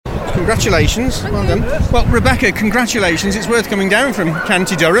congratulations. Well done. Well, Rebecca, congratulations. It's worth coming down from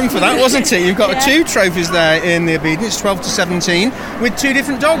County Durham for that, wasn't it? You've got 2 trophies there in the Obedience, 12 to 17, with 2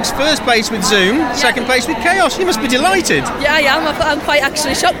 different dogs. First place with Zoom, second place with Chaos. You must be delighted. Yeah, I am. I'm quite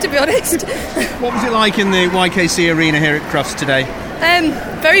actually shocked, to be honest. What was it like in the YKC arena here at Crufts today?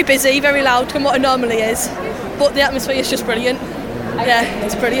 Very busy, very loud from what it normally is, but the atmosphere is just brilliant. Yeah,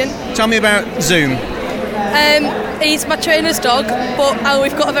 it's brilliant. Tell me about Zoom. He's my trainer's dog, but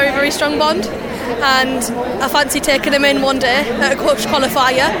we've got a very, very strong bond, and I fancy taking him in one day at a coach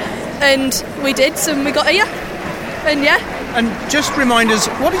qualifier, and we did, so we got here, and yeah. And just remind us,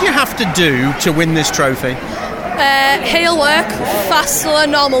 what did you have to do to win this trophy? Heel work, fast, slow,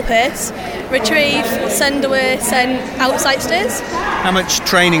 normal pace, retrieve, send away, send outside stays. How much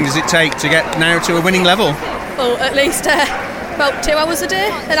training does it take to get now to a winning level? Well, at least about 2 hours a day,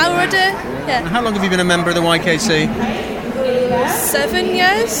 an hour a day. Yeah. How long have you been a member of the YKC? 7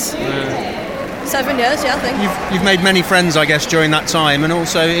 years. 7 years, yeah, I think. You've made many friends, I guess, during that time, and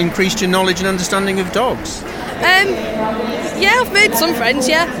also increased your knowledge and understanding of dogs. Yeah, I've made some friends,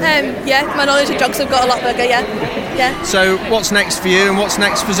 yeah. My knowledge of dogs have got a lot bigger, yeah. So what's next for you and what's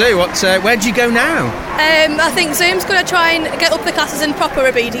next for Zoo? Where do you go now? I think Zoom's going to try and get up the classes in proper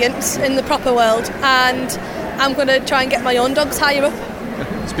obedience, in the proper world, and I'm going to try and get my own dogs higher up.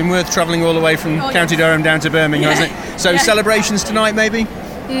 It's been worth travelling all the way from County Durham down to Birmingham, hasn't it? So celebrations tonight, maybe?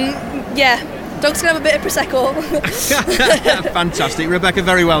 Yeah, dogs can have a bit of Prosecco. Fantastic. Rebecca,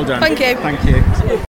 very well done. Thank you. Thank you.